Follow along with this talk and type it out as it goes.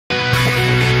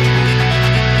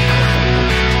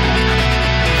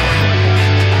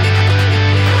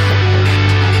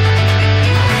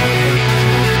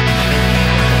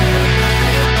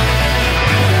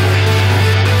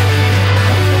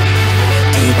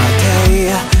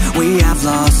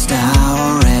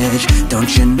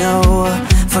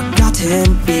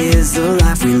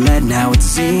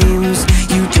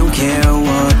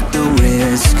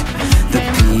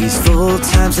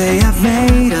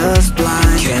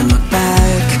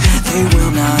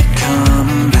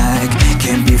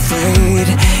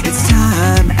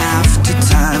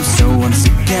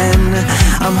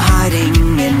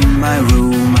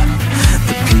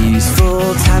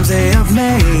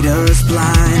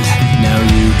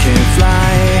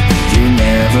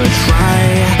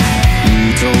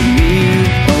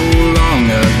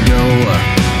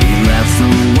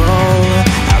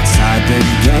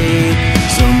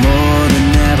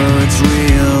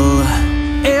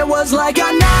was like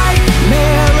a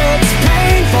nightmare. It's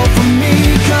painful for me,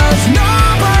 'cause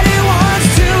nobody wants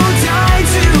to die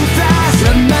too fast.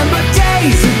 Remember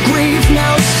days of grief,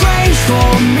 now strange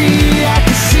for me. I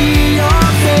could see your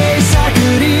face, I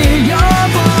could hear your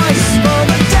voice. But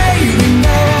the day we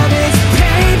met, it's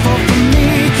painful for me,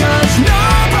 'cause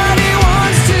nobody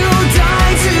wants to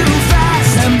die too fast.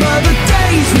 Remember the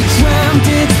days we dreamt,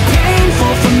 it's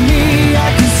painful for me. I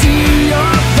could see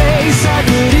your face, I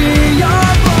could hear your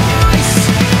voice.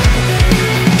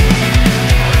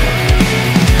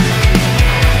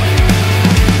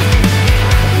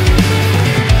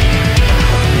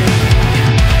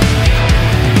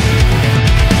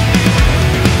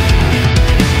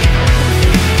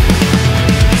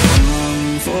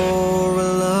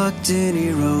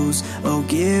 Heroes, oh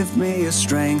give me your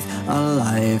strength, our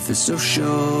life is so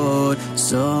short.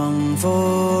 Song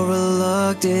for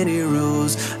reluctant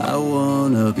heroes, I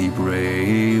wanna be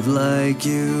brave like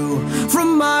you.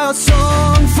 From my heart,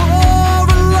 song for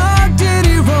reluctant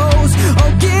heroes,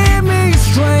 oh give me your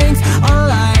strength, our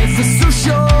life is so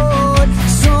short.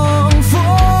 Song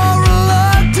for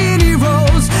reluctant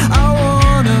heroes, I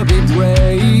wanna be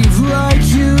brave like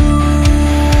you.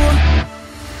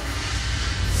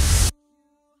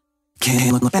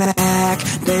 Can't look back,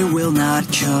 they will not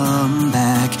come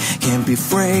back. Can't be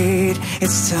afraid,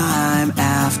 it's time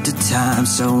after time.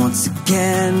 So once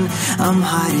again, I'm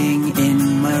hiding in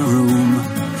my room.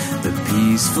 The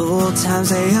peaceful times,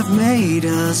 they have made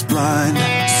us blind.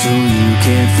 So you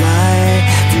can't fly,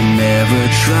 you never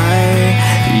try.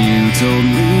 You told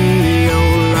me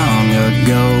oh long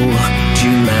ago,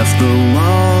 you left the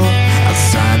wall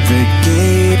outside the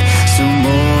gate. So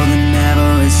more than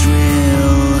ever, it's real.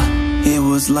 It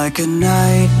was like a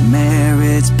nightmare,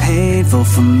 it's painful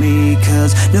for me,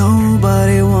 'cause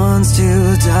nobody wants to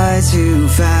die too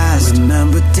fast.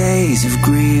 Remember days of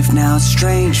grief, now it's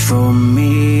strange for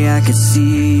me. I could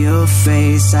see your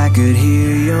face, I could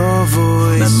hear your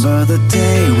voice. Remember the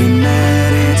day we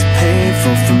met, it's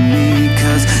painful for me,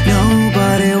 'cause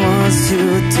nobody wants to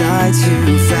die too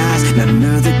fast.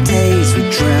 Remember the days we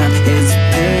dreamt,